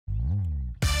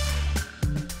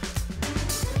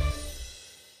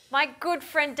My good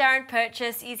friend Darren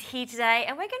Purchase is here today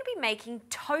and we're going to be making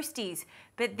toasties.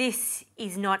 But this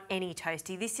is not any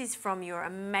toastie. This is from your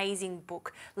amazing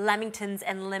book, Lamingtons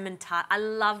and Lemon Tart. I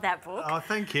love that book. Oh,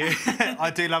 thank you.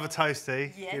 I do love a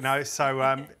toastie, yes. you know,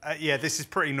 so yeah, this is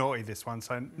pretty naughty, this one,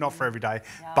 so not for every day,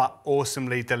 but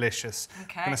awesomely delicious.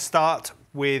 Okay. I'm going to start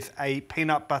with a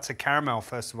peanut butter caramel,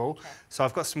 first of all. Okay. So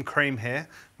I've got some cream here.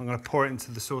 I'm going to pour it into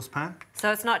the saucepan.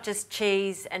 So it's not just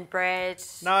cheese and bread?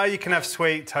 No, you can have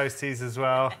sweet toasties as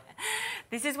well.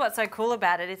 This is what's so cool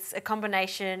about it. It's a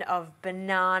combination of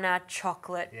banana,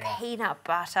 chocolate, peanut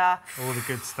butter. All the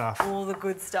good stuff. All the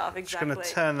good stuff, exactly. Just going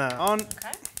to turn that on.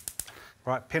 Okay.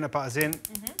 Right, peanut butter's in.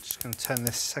 Just going to turn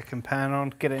this second pan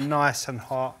on, get it nice and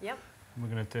hot. Yep. And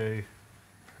we're going to do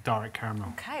a direct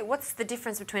caramel. Okay, what's the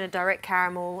difference between a direct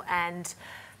caramel and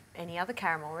any other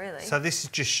caramel, really? So this is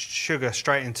just sugar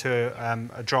straight into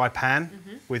a dry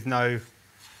pan with no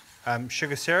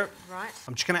sugar syrup. Right.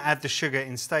 I'm just going to add the sugar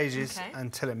in stages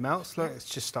until it melts. Look, it's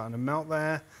just starting to melt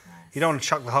there. Nice. You don't want to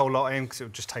chuck the whole lot in because it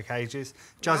will just take ages.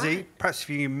 Juzzy, perhaps if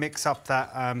you mix up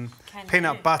that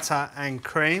peanut butter and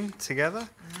cream together.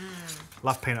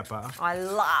 Love peanut butter. I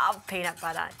love peanut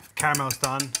butter. Caramel's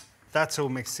done. That's all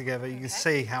mixed together. You can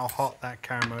see how hot that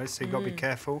caramel is, so you've got to be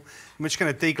careful. And we're just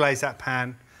going to deglaze that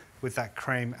pan with that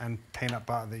cream and peanut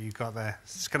butter that you've got there.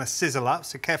 It's going to sizzle up,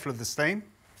 so careful of the steam.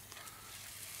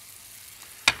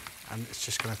 And it's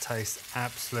just going to taste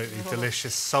absolutely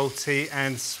delicious, salty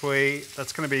and sweet.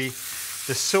 That's going to be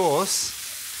the sauce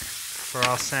for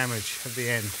our sandwich at the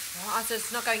end. Right, so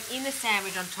it's not going in the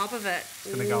sandwich, on top of it.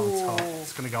 It's going to go on top.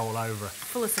 It's going to go all over it.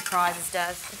 Full of surprises,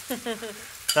 Daz.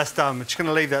 That's done. We're just going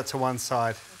to leave that to one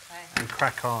side and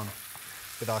crack on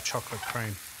with our chocolate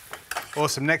cream.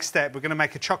 Awesome. Next step, we're going to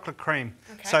make a chocolate cream.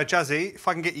 Okay. So, Juzzy, if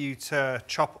I can get you to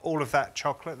chop all of that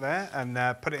chocolate there and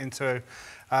put it into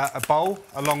a bowl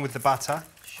along with the butter.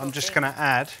 Sure. I'm just going to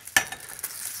add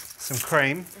some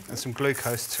cream and some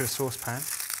glucose to a saucepan.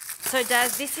 So,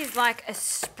 Daz, this is like a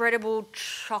spreadable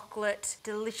chocolate,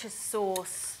 delicious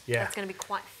sauce. Yeah. That's going to be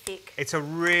quite thick. It's a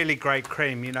really great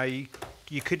cream. You know, you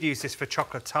could use this for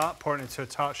chocolate tart, pour it into a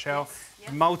tart shell. Yes.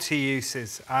 Yep.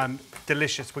 Multi-uses.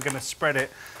 Delicious. We're going to spread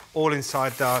it all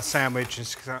inside our sandwich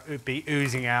and it would be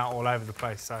oozing out all over the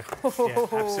place. So, yeah,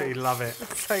 absolutely love it.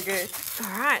 That's so good.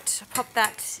 All right, pop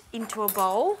that into a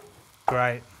bowl.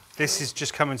 Great. This is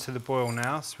just coming to the boil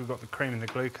now, so we've got the cream and the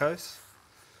glucose.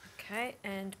 Okay,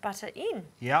 and butter in.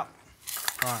 Yep.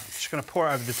 Right, just going to pour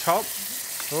it over the top.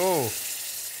 Oh.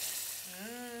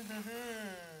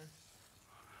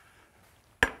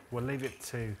 We'll leave it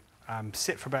to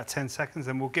sit for about 10 seconds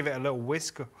and we'll give it a little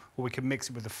whisk or we can mix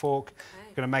it with a fork. Okay.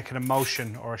 We're going to make an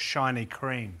emulsion or a shiny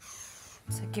cream.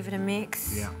 So give it a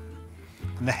mix. Yeah.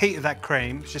 And the heat of that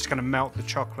cream is just going to melt the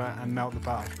chocolate and melt the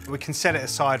butter. We can set it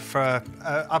aside for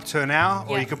up to an hour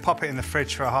or you could pop it in the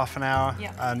fridge for half an hour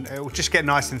and it will just get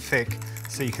nice and thick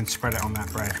so you can spread it on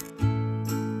that bread.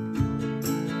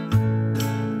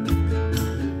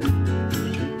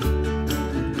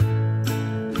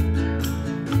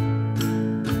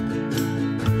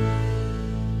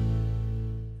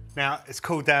 Now, it's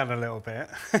cooled down a little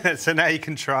bit, so now you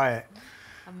can try it.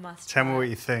 I must Tell me what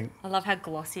you think. I love how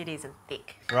glossy it is and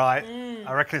thick. Right,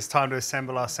 I reckon it's time to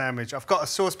assemble our sandwich. I've got a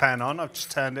saucepan on, I've just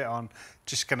turned it on.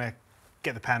 Just gonna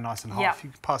get the pan nice and hot. If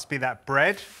you could pass me that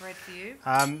bread. Bread for you.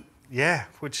 Yeah,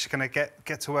 we're just gonna get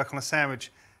to work on a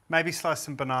sandwich. Maybe slice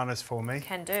some bananas for me.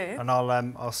 Can do. And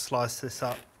I'll slice this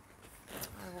up.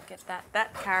 I will get that.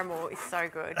 That caramel is so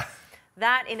good.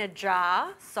 That in a jar,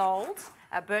 sold.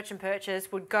 Birch and Purchase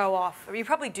would go off. You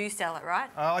probably do sell it, right?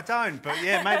 I don't, but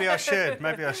yeah, maybe I should.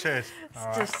 Maybe I should.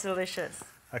 It's just delicious.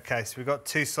 Okay, so we've got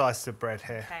 2 slices of bread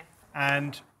here. Okay.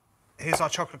 And here's our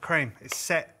chocolate cream. It's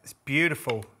set, it's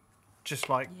beautiful. Just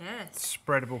like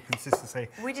spreadable consistency.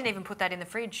 We didn't even put that in the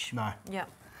fridge. No. Yeah.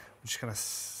 I'm just going to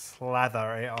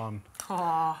slather it on.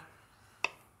 Oh.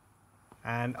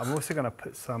 And I'm also going to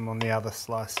put some on the other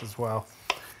slice as well.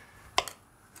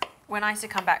 When I used to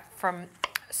come back from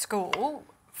school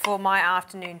for my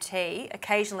afternoon tea,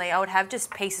 occasionally I would have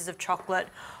just pieces of chocolate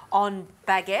on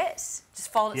baguette,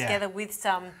 just fold it together with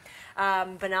some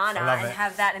banana and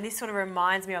have that. And this sort of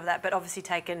reminds me of that, but obviously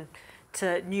taken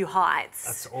to new heights.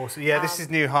 That's awesome. Yeah, this is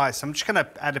new heights. I'm just going to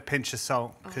add a pinch of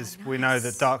salt because we know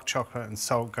that dark chocolate and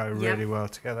salt go really well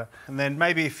together. And then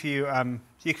maybe if you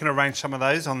you can arrange some of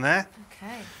those on there.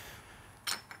 Okay.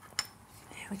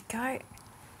 There we go.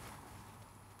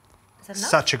 Is that enough?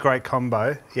 Such a great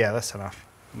combo. Yeah, that's enough.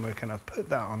 And we're going to put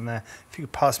that on there. If you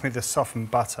could pass me the softened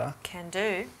butter. Can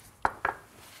do.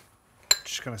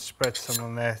 Just going to spread some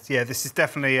on there. Yeah, this is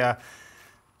definitely a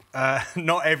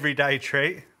not everyday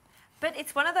treat. But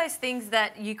it's one of those things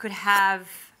that you could have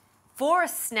for a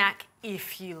snack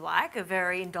if you like, a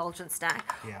very indulgent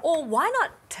snack. Yeah. Or why not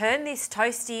turn this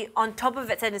toastie on top of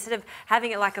it, and instead of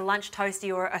having it like a lunch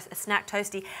toastie or a snack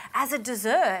toastie, as a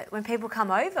dessert when people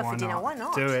come over for dinner? Why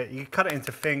not? Do it. You cut it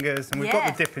into fingers, and we've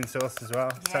got the dipping sauce as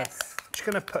well. Yes. So I'm just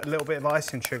going to put a little bit of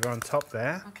icing sugar on top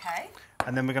there. Okay.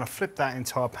 And then we're going to flip that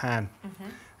into our pan.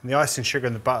 And the icing sugar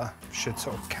and the butter should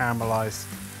sort of caramelise.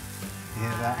 You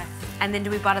hear that? And then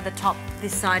do we butter the top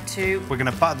this side too? We're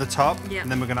going to butter the top, and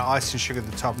then we're going to icing sugar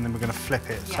the top, and then we're going to flip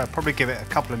it. So probably give it a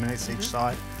couple of minutes each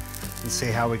side and see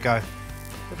how we go.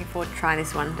 Looking forward to trying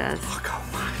this one, Daz. I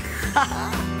can't wait.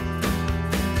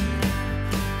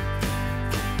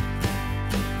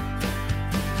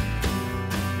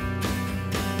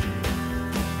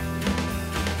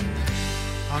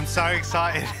 I'm so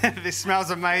excited. This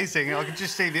smells amazing. I can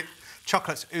just see the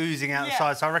chocolate's oozing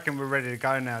outside, so I reckon we're ready to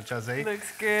go now, Juzzy.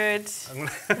 Looks good.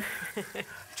 Do you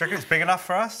reckon it's big enough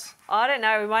for us? I don't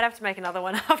know. We might have to make another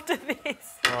one after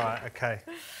this. All right, OK.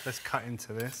 Let's cut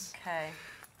into this. OK.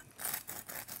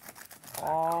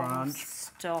 Crunch.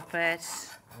 Stop it.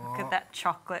 Look at that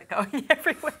chocolate going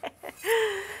everywhere.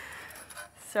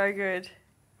 So good.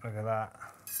 Look at that.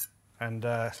 And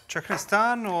chocolate's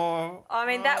done, or...? I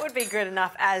mean, that would be good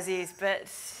enough as is, but,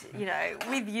 you know,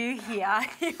 with you here,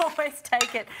 you always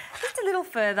take it just a little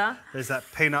further. There's that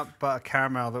peanut butter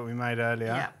caramel that we made earlier.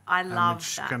 Yeah, I love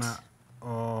just that. Gonna,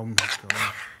 oh, my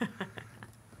God.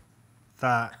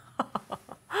 That.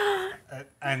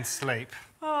 And sleep.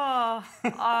 Oh,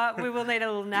 we will need a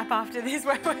little nap after this,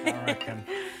 won't we? I reckon.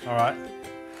 All right.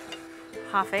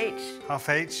 Half each. Half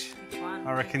each? Which one?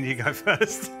 I reckon you go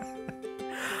first.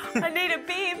 I need a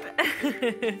bib.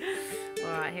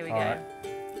 All right, here we go. Right.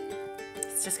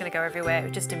 It's just going to go everywhere.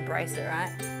 Just embrace it, right?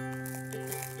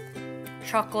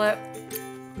 Chocolate,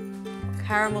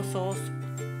 caramel sauce,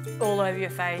 all over your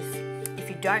face. If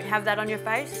you don't have that on your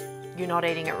face, you're not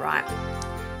eating it right.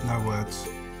 No words.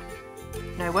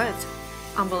 No words.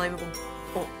 Unbelievable.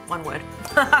 Oh, one word.